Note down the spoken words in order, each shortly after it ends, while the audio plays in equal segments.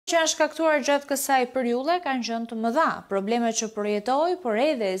Që janë shkaktuar gjatë kësaj periudhe kanë qenë të mëdha. Problemet që përjetoi, por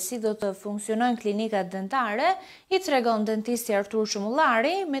edhe si do të funksionojnë klinikat dentare, i tregon dentisti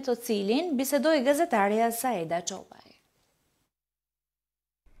A.Comollari, me të cilin bisedoi gazetarja Saida Çopaj.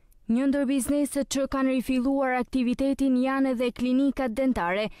 Një ndër bizneset që kanë rifilluar aktivitetin janë edhe klinikat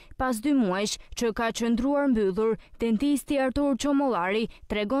dentare. Pas 2 muajsh që ka qëndruar mbyllur, dentisti A.Comollari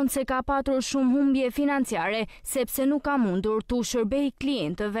tregon se ka patur shumë humbje financiare sepse nuk ka mundur t'u shërbej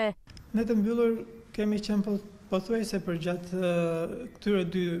klientëve. Ne të mbyllur kemi qenë pothuajse për gjatë këtyre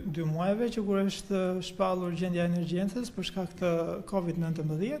 2 muajve që kur është shpallur gjendja e emergjencës për shkak të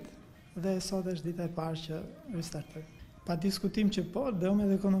covid-19 dhe sot është dita e parë që ristartojmë. Pa diskutim që po,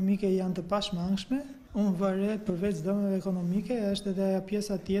 dëmet ekonomike janë të pashmangshme, unë vëre përveç dëmeve ekonomike është edhe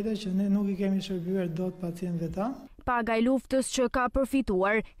pjesa tjetër që ne nuk i kemi shërbyer dot pacientëve tanë. Paga e luftës që ka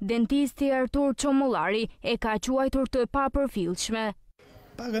përfituar, dentisti A.Comollari e ka quajtur të papërfillshme.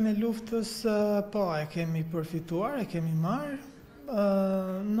 Pagën e luftës, po, e kemi përfituar, e kemi marrë.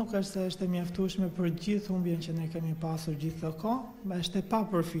 Nuk është se është e mjaftueshme për gjithë humbjen që ne kemi pasur gjithë të kohë, është e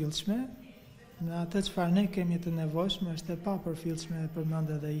papërfillshme. Në atë çfarë ne kemi të nevojshme është e papërfillshme e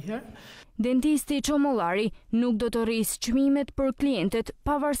përmend edhe një herë. Dentisti Comollari nuk do të rrisë çmimet për klientët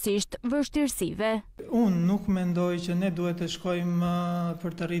pavarësisht vështirësive. Unë nuk mendoj që ne duhet të shkojmë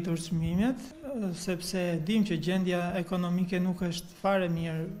për të rritur çmimet, sepse dim që gjendja ekonomike nuk është fare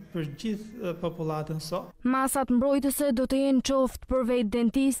mirë për gjithë popullatën sot. Masat mbrojtëse do të jenë qoftë për vetë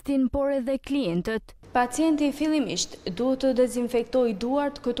dentistin, por edhe klientët. Pacienti fillimisht duhet të dezinfektoj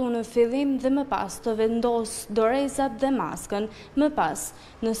duart këtu në fillim dhe më pas të vendos dorezat dhe maskën. Më pas,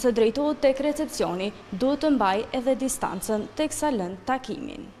 nëse drejtohet tek recepcioni, duhet të mbaj edhe distancën teksa lën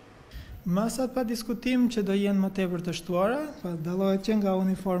takimin. Masat pa diskutim që do jenë më tepër të shtuara, dallohet që nga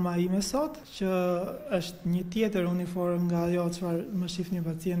uniforma ime sot, që është një tjetër uniform nga ajo çfarë më shihnin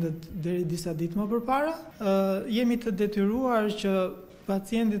pacientët deri disa ditë më përpara. Jemi të detyruar që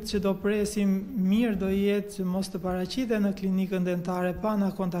pacientit që do presim mirë do jetë që mos të paraqiten në klinikën dentare pa na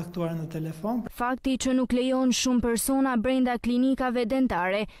kontaktuar në telefon. Fakti që nuk lejon shumë persona brenda klinikave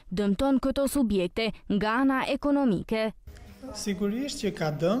dentare dëmton këto subjekte nga ana ekonomike. Sigurisht që ka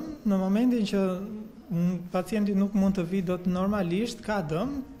dëm, në momentin që pacienti nuk mund të vi dot normalisht, ka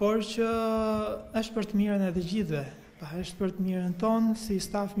dëm, por që është për të mirën e të gjithëve. Është për të mirën tonë si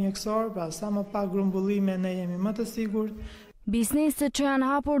staf mjekësor, pra sa më pak grumbullime ne jemi më të sigurt. Bizneset që janë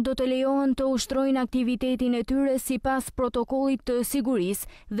hapur do të lejohen të ushtrojnë aktivitetin e tyre sipas protokollit të sigurisë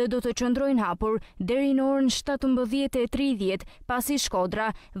dhe do të qëndrojnë hapur deri në orën 17:30, pasi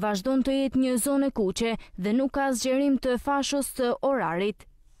Shkodra vazhdon të jetë një zonë kuqe dhe nuk ka zgjerim të fashës të orarit.